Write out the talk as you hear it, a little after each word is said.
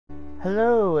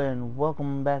Hello and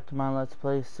welcome back to my Let's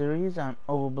Play series on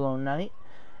Overblown Night,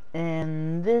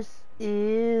 and this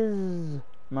is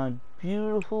my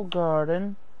beautiful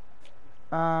garden.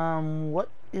 What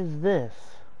is this?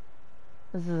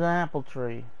 This is an apple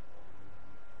tree,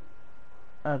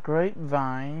 a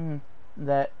grapevine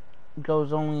that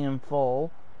goes only in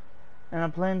fall, and a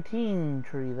plantain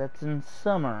tree that's in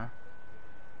summer.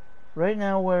 Right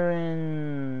now we're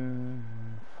in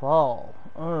fall.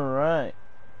 Alright.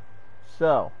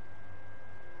 So,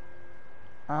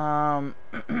 got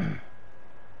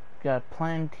a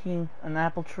plantain, an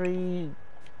apple tree.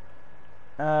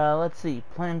 Let's see,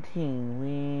 plantain. We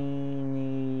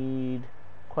need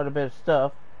quite a bit of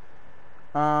stuff.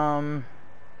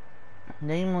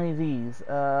 Namely these.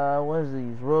 What is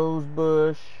these? Rose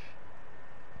bush.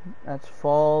 That's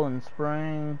fall and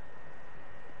spring.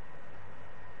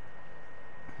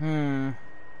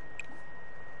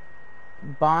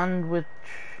 Bond with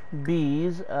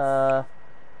bees. Let's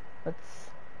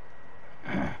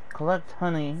collect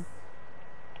honey.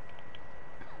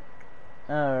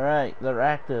 Alright, they're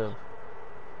active.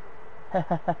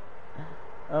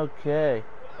 Okay.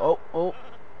 Oh.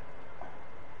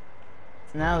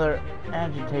 Now they're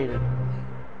agitated.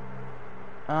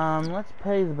 Let's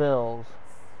pay the bills.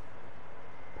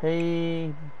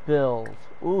 Pay bills.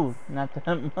 Ooh, not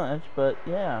that much, but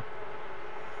yeah.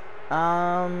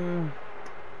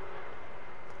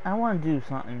 I want to do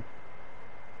something.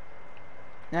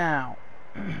 Now,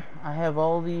 I have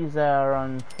all these that are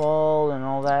on fall and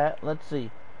all that. Let's see.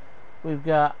 We've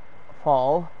got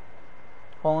fall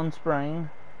and spring.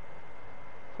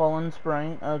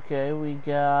 Okay, we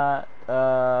got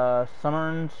summer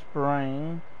and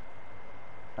spring.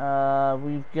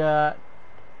 We've got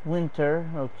winter.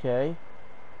 Okay.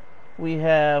 We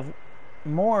have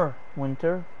more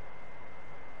winter.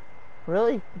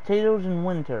 Really? Potatoes in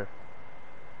winter.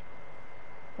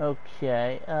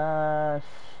 Okay,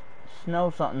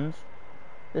 snow somethings.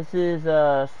 This is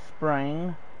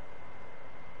spring,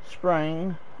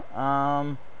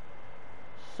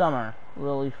 summer,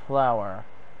 lily flower.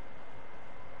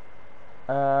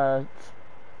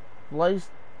 Sliced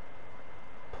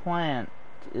plant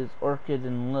is orchid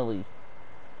and lily.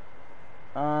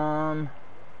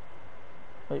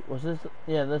 Wait, was this?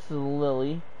 Yeah, this is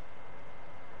lily.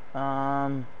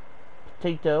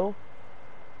 Potato.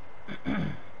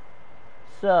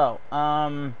 So,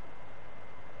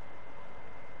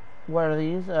 what are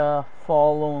these?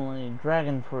 Fall only.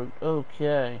 Dragon fruit.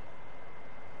 Okay.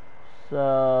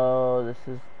 So, this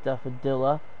is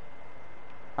daffodilla.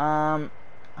 I'm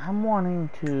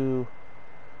wanting to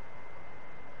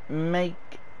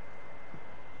make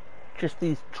just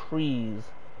these trees.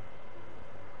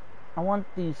 I want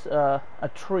these, a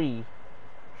tree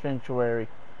sanctuary.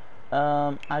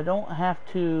 I don't have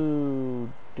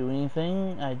to do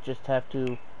anything. I just have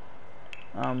to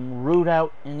root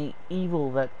out any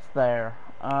evil that's there.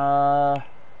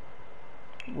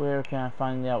 Where can I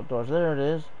find the outdoors? There it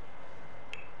is.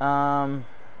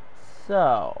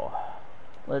 So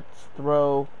let's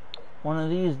throw one of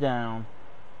these down.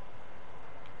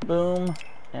 Boom.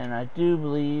 And I do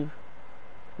believe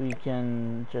we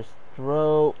can just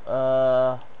throw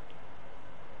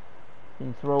we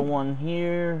can throw one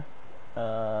here.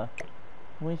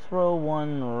 We throw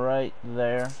one right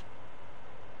there.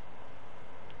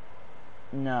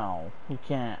 No, we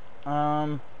can't.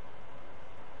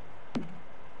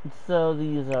 So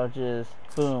these are just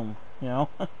boom, you know.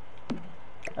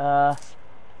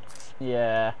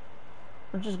 Yeah.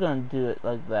 We're just gonna do it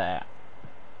like that.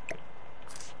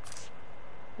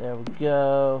 There we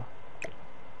go.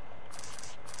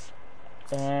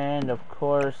 And of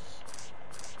course,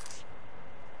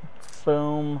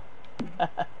 boom.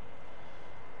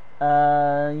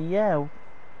 Yeah,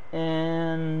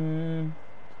 and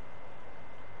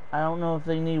I don't know if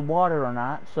they need water or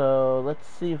not, so let's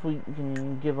see if we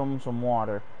can give them some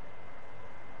water.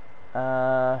 You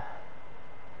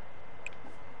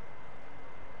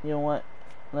know what?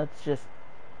 Let's just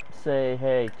say,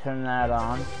 hey, turn that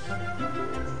on,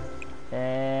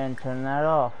 and turn that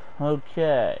off.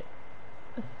 Okay.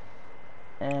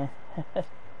 And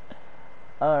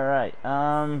alright,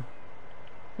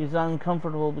 he's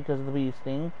uncomfortable because of the bee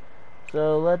sting.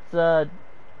 So let's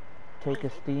take a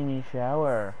steamy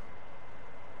shower.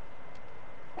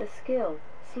 The skill,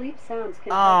 sleep sounds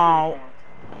can help with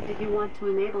that. Did you want to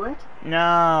enable it?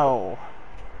 No.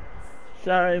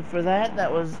 Sorry for that.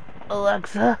 That was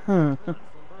Alexa.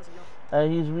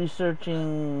 He's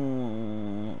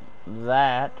researching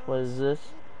that. What is this?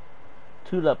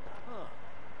 Tulip.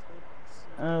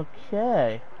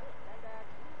 Okay.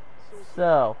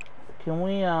 So, can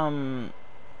we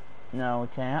No, we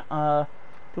can't.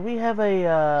 Do we have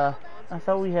a, I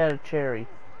thought we had a cherry.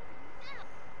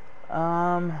 We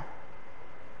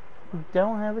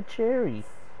don't have a cherry.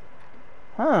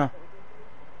 Huh.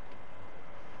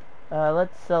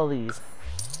 Let's sell these.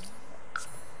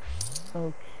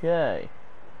 Okay.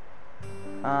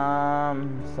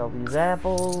 Sell these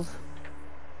apples.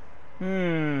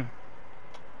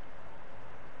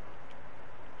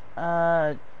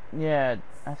 Yeah,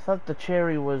 I thought the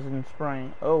cherry was in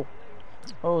spring. Oh,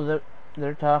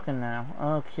 they're talking now.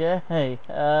 Okay,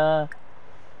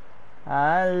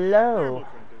 hello.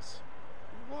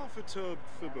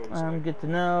 Get to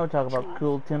know, talk about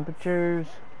cool temperatures.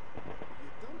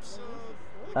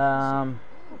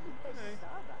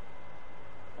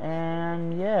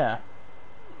 And yeah.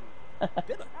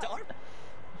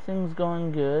 Things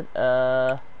going good.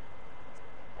 Patchy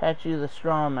the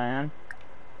Straw Man.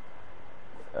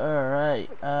 Alright,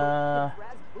 talk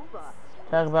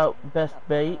about best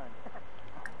bait.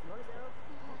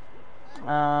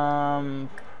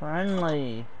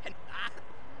 Friendly.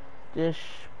 Dish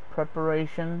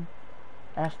preparation.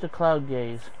 Ask to cloud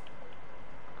gaze.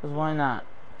 Cause why not?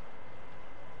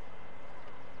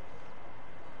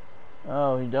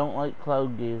 Oh, you don't like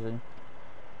cloud gazing.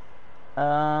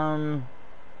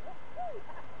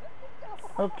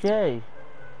 Okay.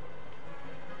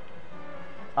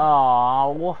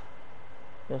 Oh,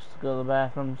 just to go to the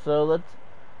bathroom. So let's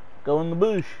go in the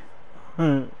bush.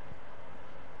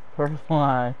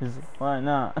 Fertilize. Why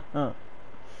not?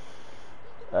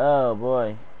 Oh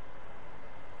boy.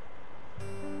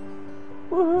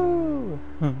 Woohoo!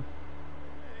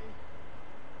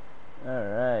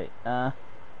 Alright,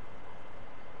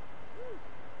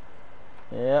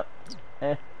 yep.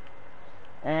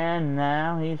 And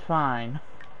now he's fine.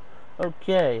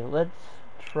 Okay, let's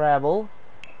travel.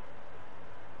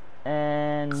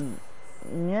 And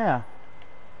yeah.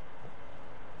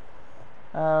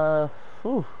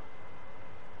 Whew.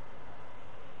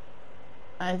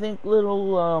 I think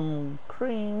little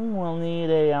Cream will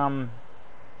need a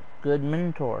good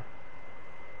mentor.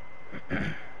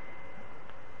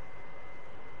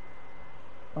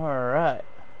 Alright.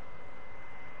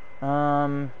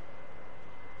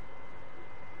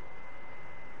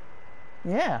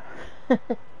 Yeah.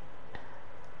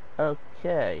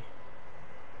 Okay.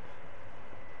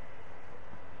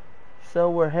 So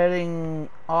we're heading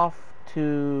off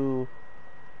to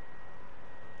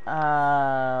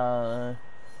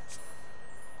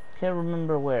can't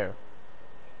remember where.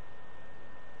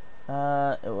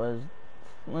 It was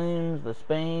Slims, the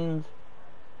Spains,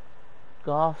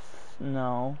 Goths,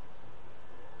 no.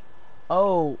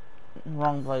 Oh,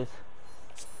 wrong place.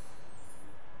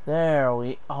 There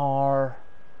we are.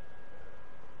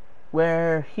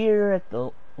 We're here at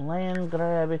the land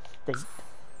grab estate.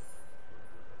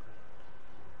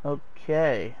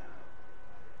 Okay.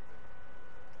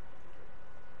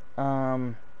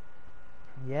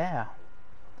 Yeah.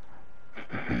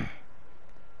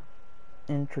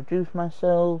 Introduce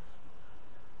myself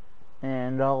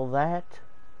and all that.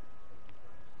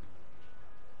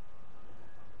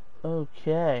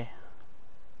 Okay.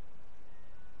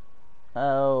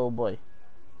 Oh boy.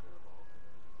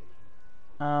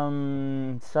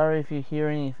 Sorry if you hear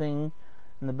anything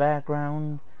in the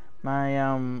background.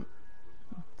 My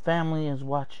family is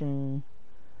watching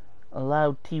a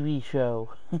loud TV show.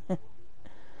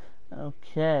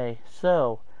 Okay,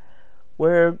 so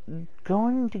we're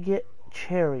going to get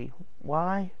cherry.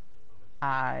 Why?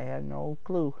 I have no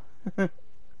clue.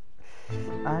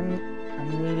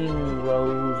 I'm needing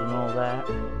rose and all that.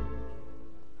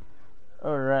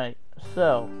 Alright,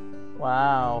 so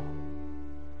wow.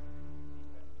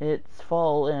 It's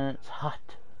fall and it's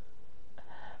hot.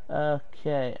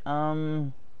 Okay,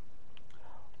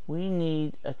 we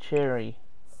need a cherry.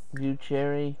 View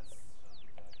cherry.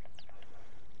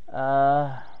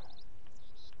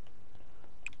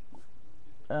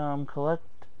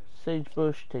 Collect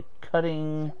sagebush, take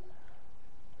cutting.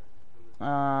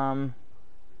 I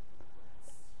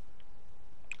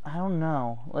don't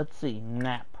know. Let's see.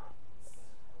 Nap.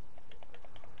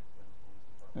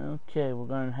 Okay, we're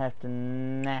gonna have to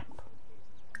nap.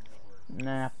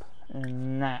 Nap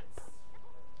and nap.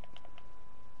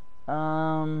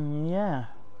 Yeah.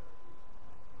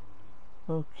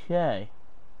 Okay.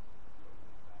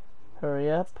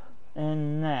 Hurry up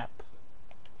and nap.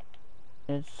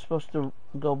 It's supposed to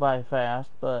go by fast,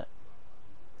 but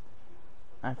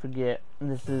I forget.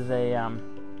 This is a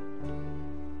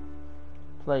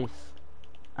place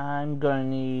I'm gonna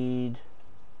need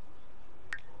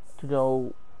to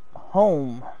go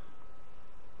home.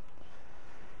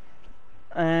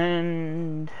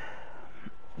 And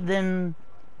then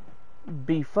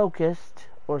be focused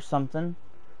or something,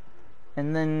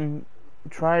 and then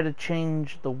try to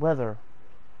change the weather.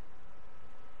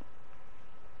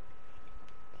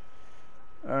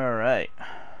 Alright.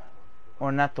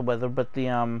 Or not the weather, but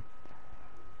the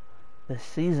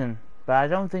season. But I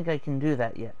don't think I can do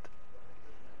that yet.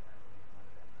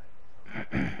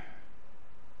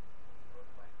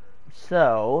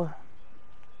 So,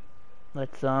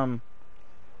 let's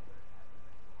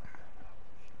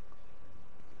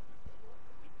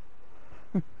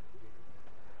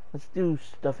let's do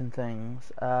stuff and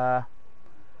things.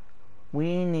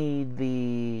 We need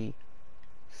the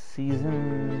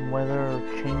season weather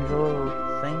changer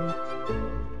thing.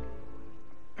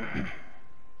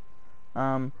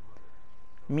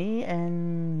 Me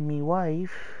and me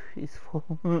wife is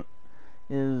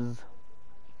is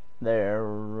there.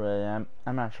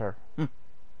 I'm not sure.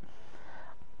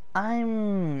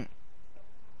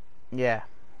 Yeah,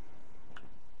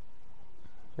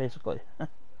 basically.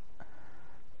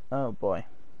 Oh boy.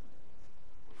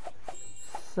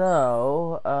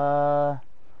 So,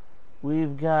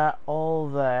 we've got all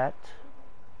that.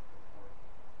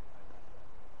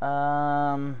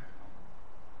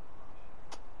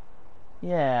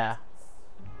 Yeah.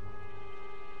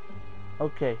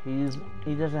 Okay, he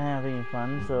doesn't have any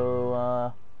fun,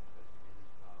 so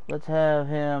let's have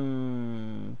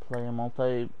him play a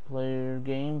multiplayer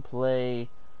game, play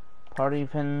Party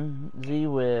Frenzy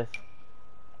with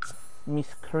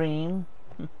Miss Cream.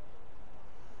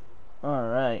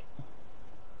 Alright.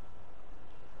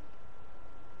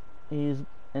 It's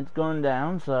going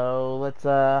down, so let's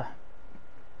yeah,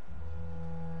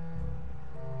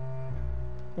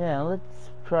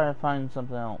 let's try to find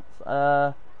something else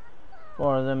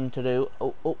for them to do.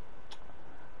 Oh,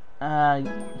 I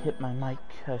hit my mic,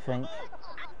 I think.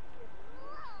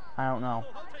 I don't know.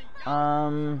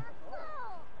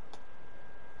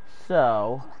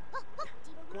 So,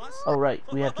 oh right,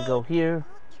 we have to go here.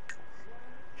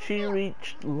 She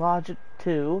reached Logic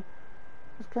 2.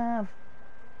 That's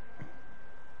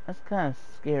kind of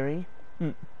scary.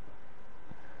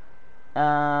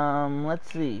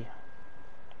 Let's see.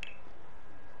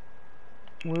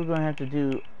 We're gonna have to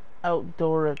do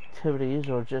outdoor activities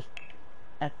or just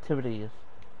activities.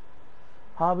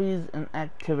 Hobbies and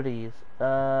activities.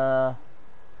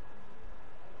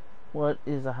 What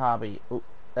is a hobby? Oh,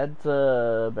 that's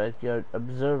a backyard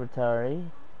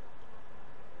observatory.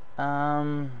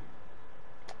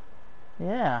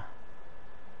 Yeah.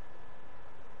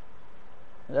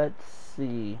 Let's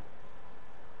see.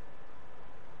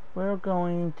 We're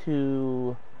going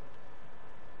to...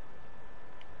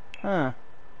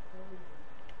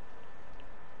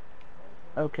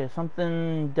 Okay,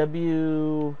 something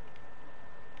W-E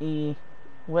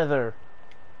weather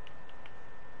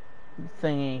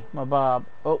thingy, my bob.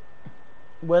 Oh,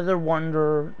 weather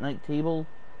wonder night table.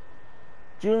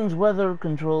 June's weather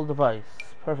control device.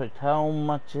 Perfect. How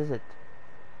much is it?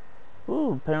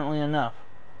 Ooh, apparently enough.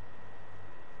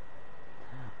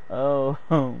 Oh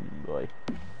boy.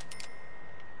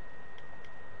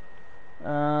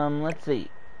 Let's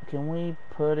see. Can we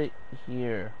put it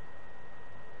here?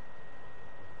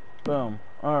 Boom.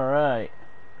 Alright.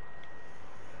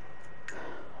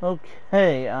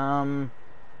 Okay,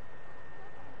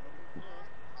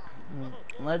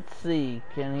 let's see.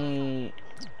 Can he...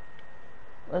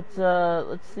 Let's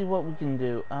see what we can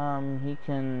do. He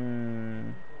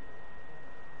can...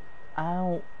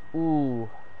 Ooh.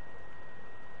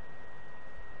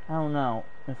 I don't know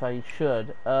if I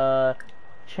should.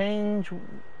 Change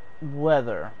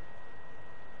weather.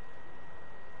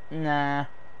 Nah,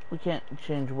 we can't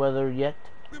change weather yet.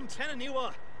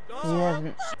 He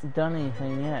hasn't done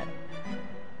anything yet.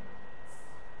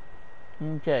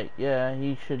 Okay, yeah,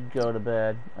 he should go to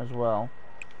bed as well.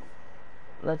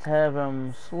 Let's have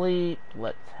him sleep.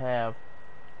 Let's have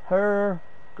her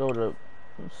go to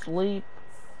sleep.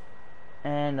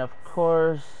 And of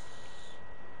course,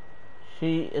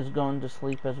 she is going to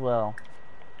sleep as well.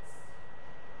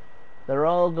 They're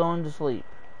all going to sleep.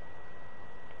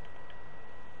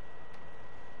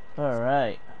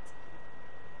 Alright.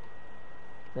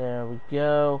 There we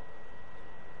go.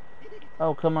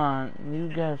 Oh, come on. You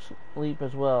guys sleep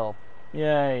as well.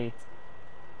 Yay.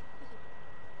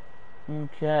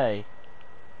 Okay.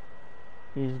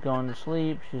 He's going to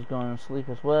sleep. She's going to sleep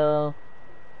as well.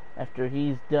 After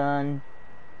he's done,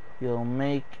 he'll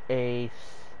make a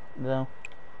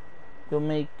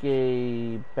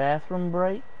bathroom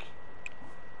break.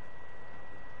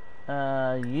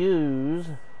 Use.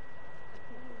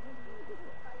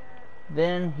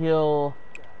 Then he'll,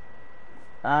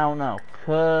 I don't know,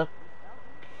 cook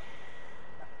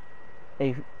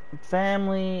a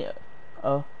family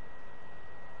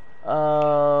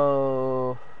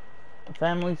Uh,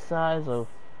 family size of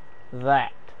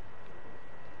that.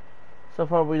 So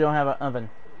far we don't have an oven.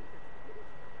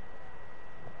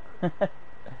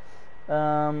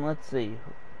 Let's see.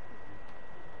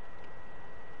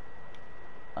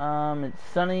 It's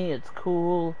sunny, it's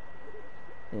cool.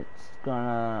 It's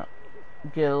gonna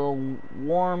get a little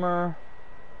warmer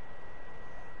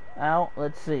out.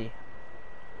 Let's see.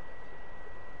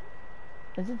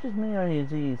 Is it just me or is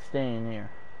he staying here?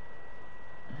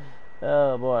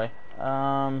 Oh boy.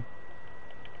 Why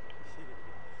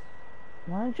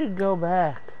don't you go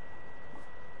back?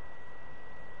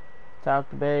 Talk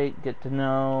to bait, get to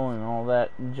know, and all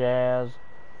that jazz.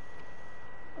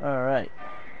 Alright.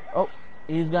 Oh,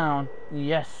 he's gone.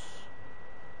 Yes.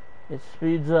 It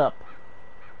speeds up.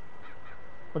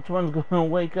 Which one's gonna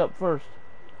wake up first?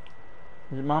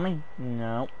 Is it mommy?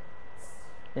 No.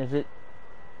 Is it?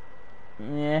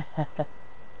 Yeah.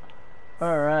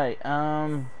 Alright,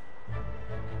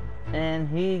 and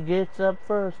he gets up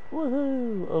first.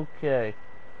 Woohoo! Okay.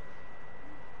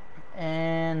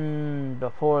 And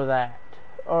before that.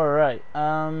 Alright,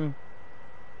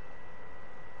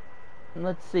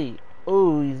 let's see.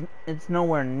 Ooh, it's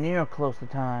nowhere near close to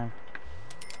time.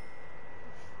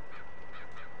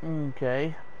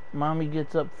 Okay. Mommy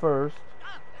gets up first.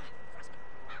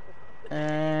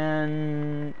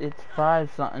 And it's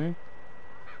 5 something.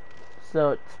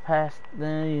 So it's past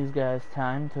these guys'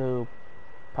 time to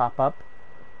pop up.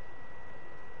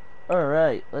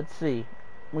 Alright, let's see.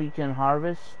 We can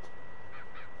harvest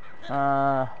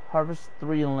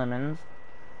 3 lemons.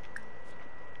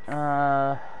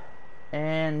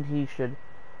 And he should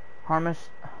harvest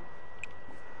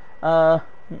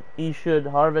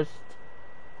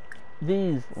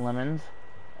these lemons.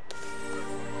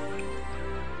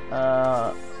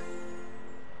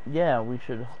 Yeah, we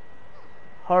should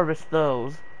harvest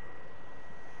those.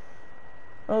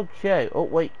 Okay. Oh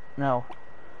wait, no.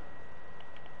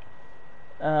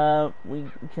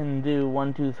 We can do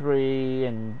 1, 2, 3,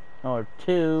 and or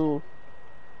 2,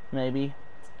 maybe.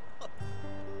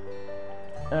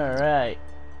 All right.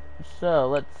 So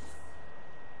let's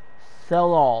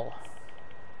sell all.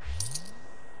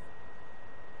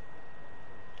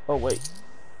 Oh wait.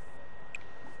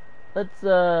 Let's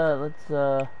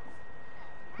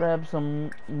grab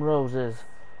some roses.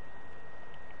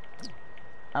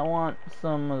 I want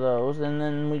some of those, and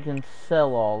then we can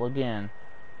sell all again.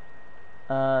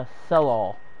 Sell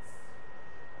all.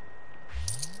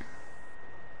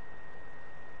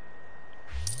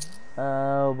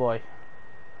 Oh boy.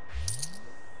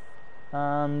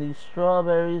 These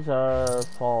strawberries are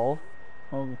fall.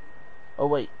 Oh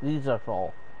wait, these are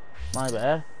fall. My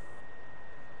bad.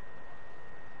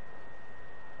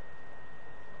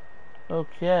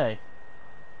 Okay.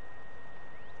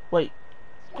 Wait.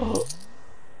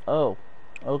 Oh.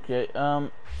 Okay.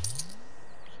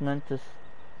 It's meant to.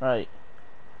 Right.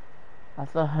 I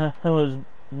thought I was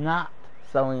not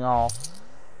selling all.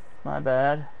 My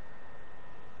bad.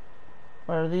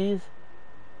 What are these?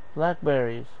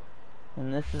 Blackberries.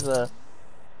 And this is a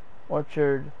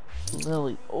orchard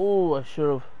lily. Oh, I should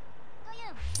have.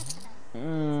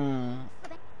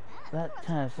 That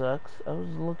kind of sucks. I was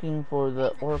looking for the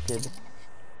orchid.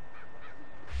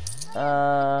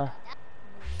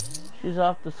 She's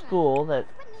off to school. That's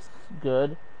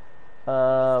good.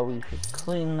 We should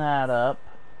clean that up.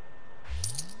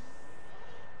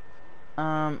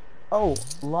 Oh,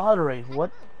 lottery.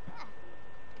 What?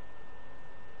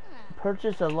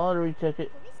 Purchase a lottery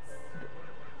ticket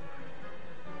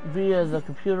via the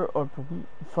computer or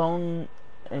phone.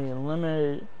 A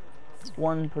limited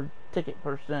 1 per ticket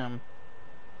per sim.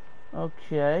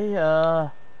 Okay,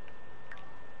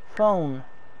 phone.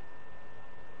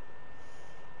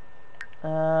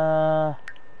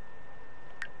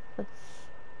 Let's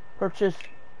purchase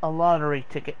a lottery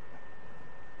ticket.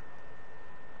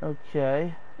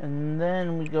 Okay, and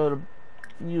then we go to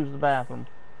use the bathroom.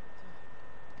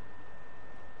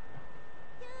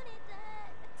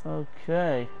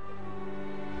 Okay.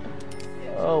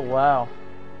 Oh wow.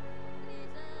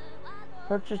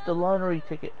 Purchased a lottery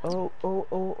ticket. Oh.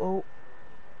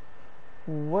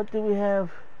 What do we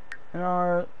have in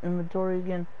our inventory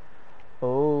again?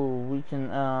 Oh, we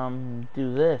can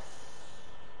do this.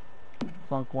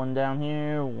 Plunk one down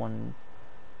here, one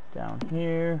down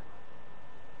here.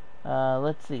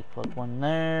 Let's see, plug one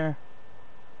there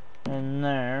and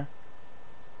there.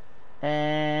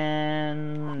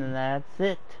 And that's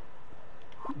it.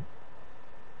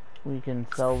 We can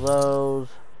sell those.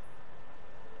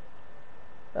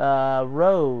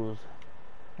 Rose.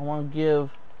 I want to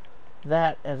give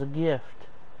that as a gift.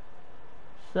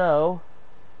 So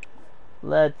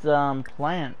let's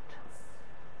plant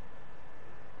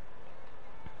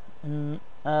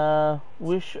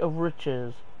Wish of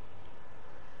riches.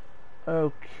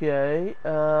 Okay,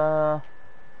 I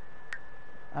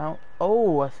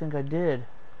think I did.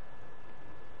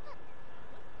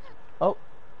 Oh,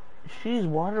 she's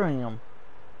watering them.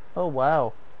 Oh,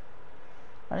 wow.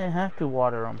 I didn't have to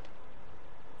water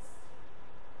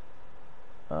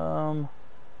them.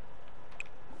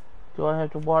 Do I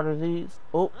have to water these?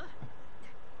 Oh,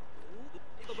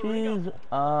 she's,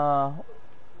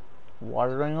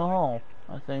 watering all,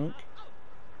 I think.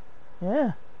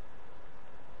 Yeah.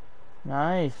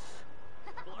 Nice.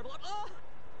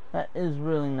 That is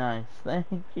really nice.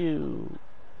 Thank you,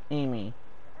 Amy.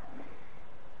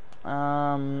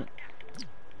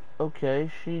 Okay,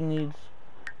 she needs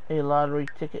a lottery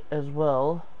ticket as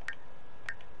well.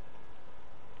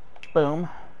 Boom.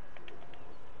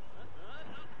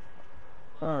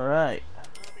 Alright.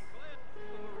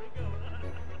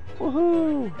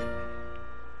 Woohoo!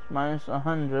 Minus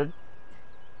 100.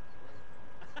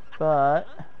 But,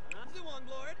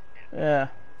 yeah.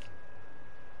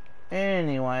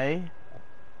 Anyway.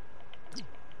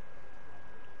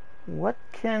 What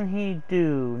can he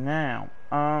do now?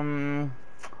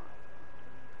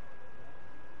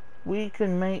 We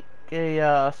can make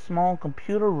a small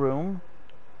computer room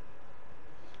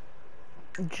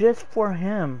just for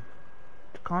him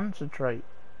to concentrate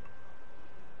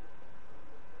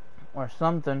or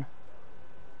something.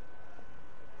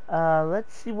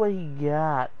 Let's see what he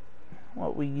got.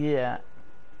 What we get.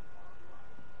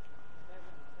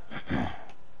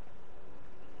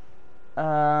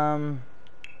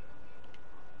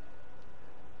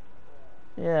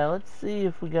 Yeah, let's see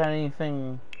if we got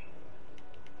anything.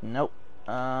 Nope.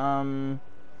 Anyway,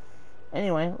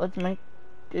 let's make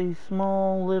a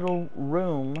small little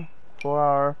room for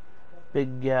our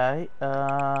big guy.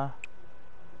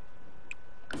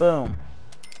 Boom.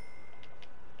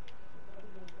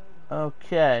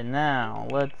 Okay, now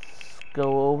let's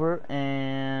go over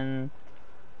and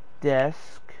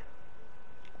desk.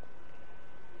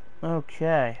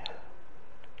 Okay.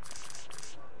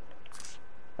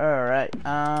 Alright,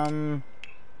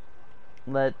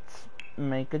 let's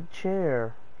make a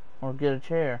chair. Or get a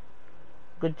chair.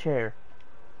 Good chair.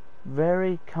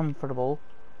 Very comfortable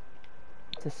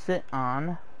to sit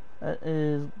on. That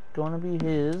is going to be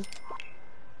his.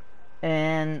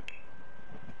 And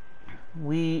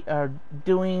we are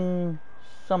doing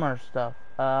summer stuff.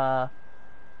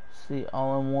 See,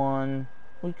 all in one.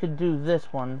 We could do this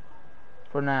one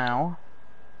for now.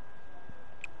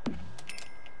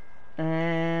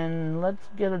 And let's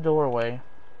get a doorway.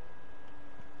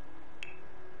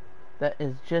 That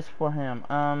is just for him.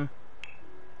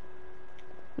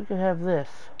 We could have this.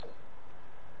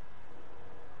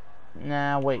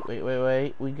 Now, wait.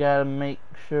 We gotta make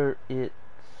sure it's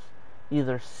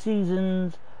either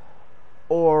Seasons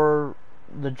or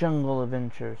the Jungle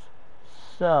Adventures.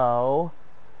 So,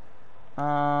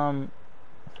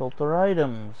 filter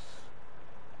items,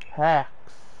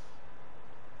 packs,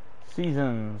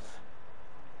 Seasons,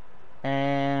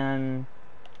 and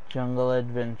Jungle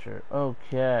Adventure.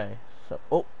 Okay,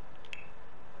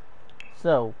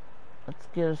 so let's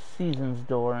get a Seasons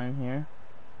door in here.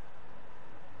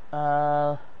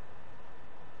 Come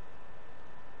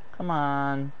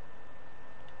on.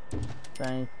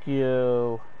 Thank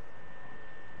you.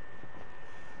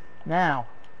 Now,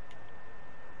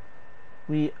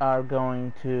 we are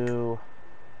going to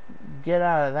get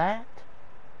out of that.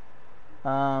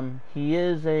 He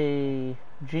is a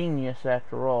genius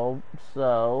after all,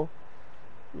 so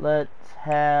let's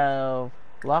have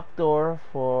locked door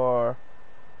for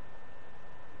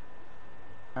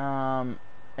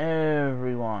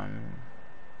everyone,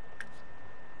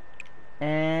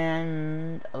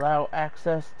 and allow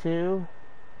access to,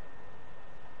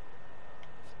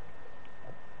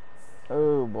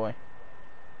 oh boy,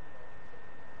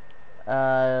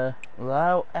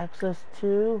 allow access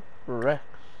to Rex.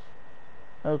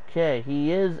 Okay,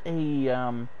 he is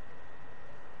a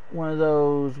one of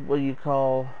those, what do you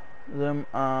call them,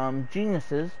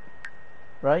 geniuses,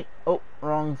 right? Oh,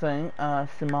 wrong thing.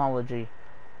 Simology.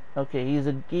 Okay, he's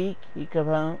a geek.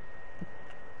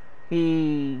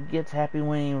 He gets happy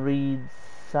when he reads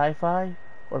sci-fi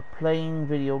or playing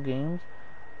video games.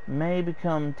 May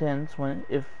become tense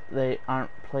if they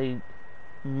aren't played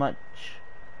much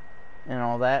and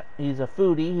all that. He's a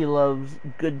foodie. He loves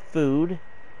good food.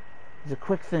 He's a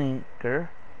quick thinker.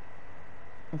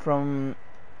 From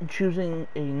choosing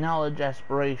a knowledge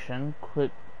aspiration,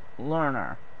 quick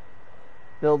learner.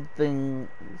 Build things.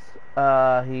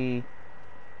 He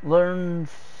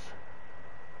learns.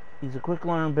 He's a quick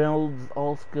learner, builds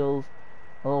all skills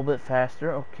a little bit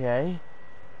faster. Okay,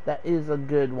 that is a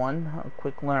good one. A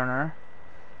quick learner.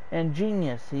 and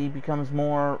genius. He becomes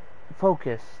more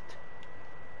focused.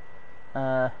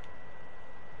 So,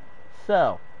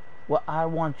 what I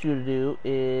want you to do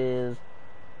is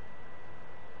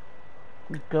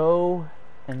go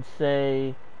and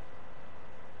say,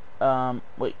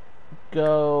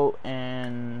 go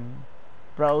and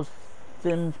browse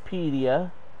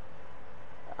Simspedia.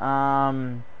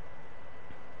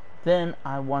 Then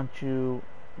I want you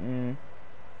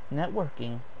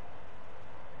networking.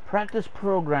 Practice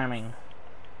programming.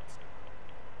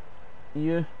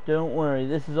 You don't worry,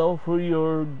 this is all for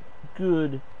your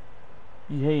good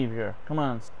behavior. Come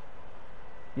on.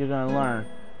 You're gonna learn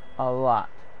a lot.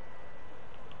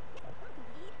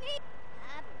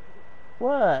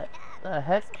 What the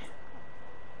heck?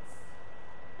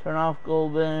 Turn off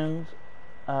gold bins.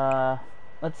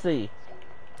 Let's see.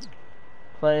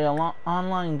 Play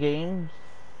online games.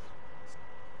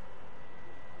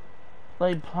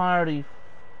 Play party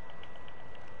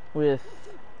with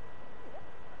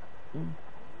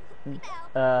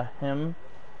him.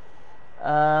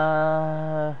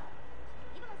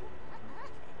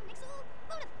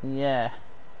 Yeah.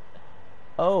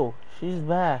 Oh, she's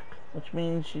back, which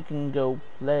means she can go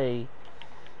play.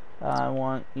 I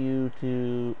want you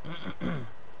to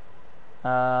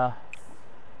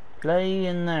play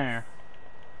in there.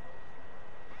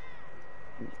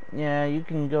 Yeah, you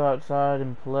can go outside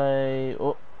and play,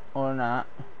 or not.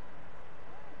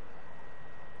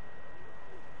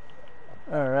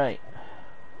 Alright.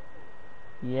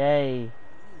 Yay.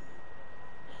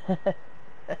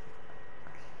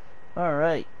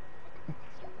 Alright.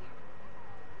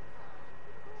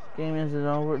 Game isn't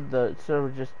over. The server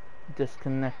just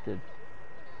disconnected.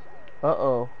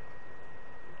 Uh-oh.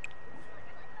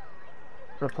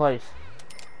 Replace.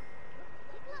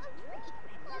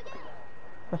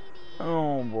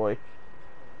 Oh boy.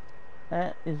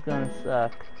 That is gonna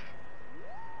suck.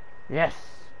 Yes!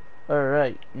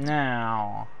 Alright,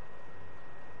 now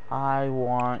I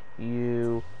want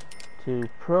you to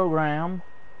program,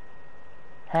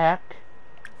 hack,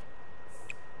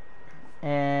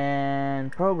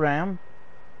 and program,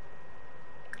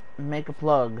 make a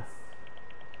plug.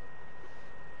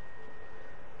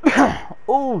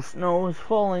 Oh, snow is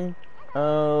falling.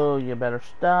 Oh, you better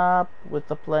stop with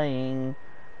the playing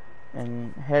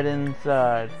and head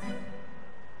inside.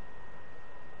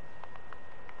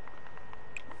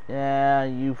 Yeah,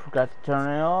 you forgot to turn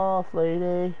it off,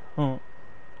 lady.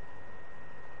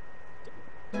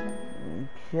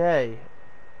 Okay.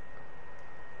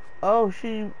 Oh,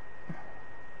 she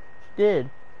did.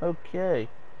 Okay.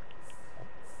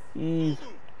 He's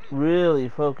really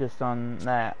focused on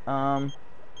that.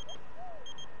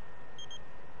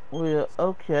 Well,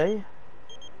 okay.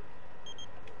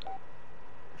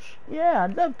 Yeah,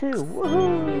 I'd love to.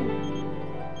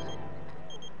 Woohoo!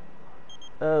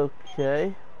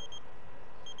 Okay.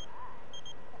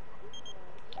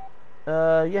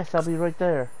 Yes, I'll be right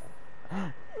there.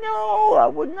 No, I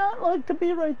would not like to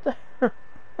be right there.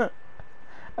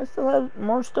 I still have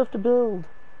more stuff to build.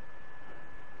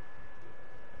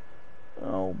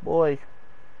 Oh boy.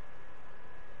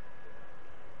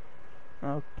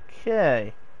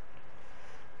 Okay.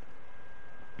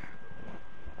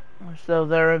 So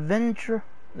their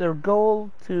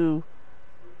goal to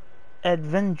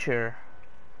adventure.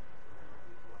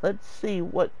 Let's see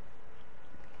what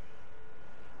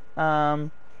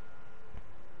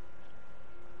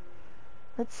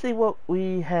let's see what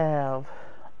we have.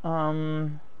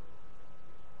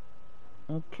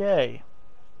 Okay.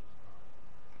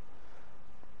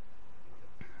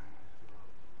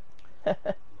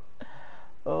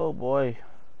 Oh boy.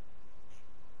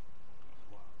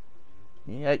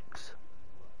 Yikes.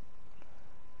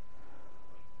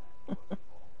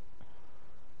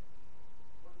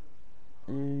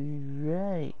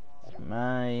 Right.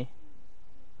 My.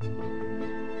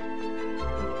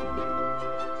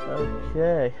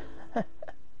 Okay.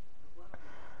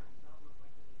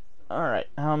 Alright,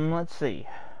 let's see.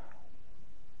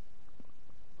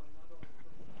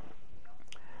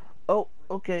 Oh,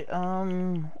 okay,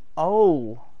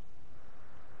 oh.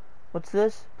 What's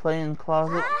this? Play in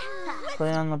closet.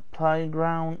 Play on the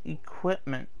playground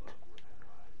equipment.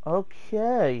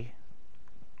 Okay.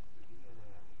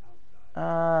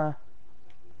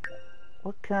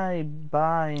 What can I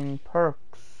buy in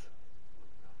perks?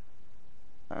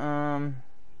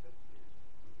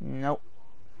 Nope.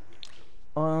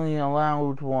 Only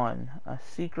allowed one. A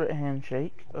secret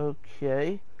handshake.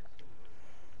 Okay.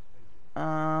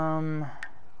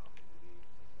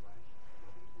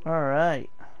 Alright.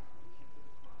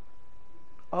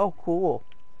 Oh, cool.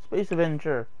 Space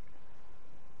Adventure.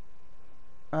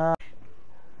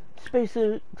 Space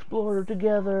Explorer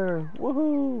together.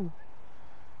 Woohoo!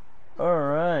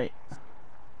 Alright.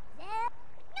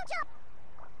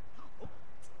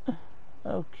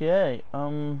 Okay,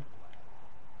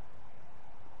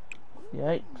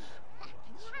 yikes.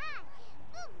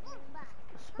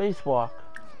 Spacewalk.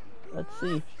 Let's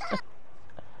see.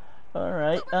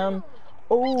 Alright,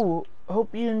 oh,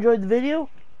 hope you enjoyed the video.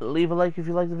 Leave a like if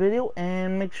you liked the video,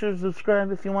 and make sure to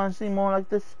subscribe if you want to see more like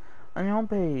this on your own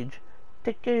page.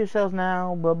 Take care of yourselves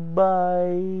now.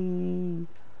 Bye-bye.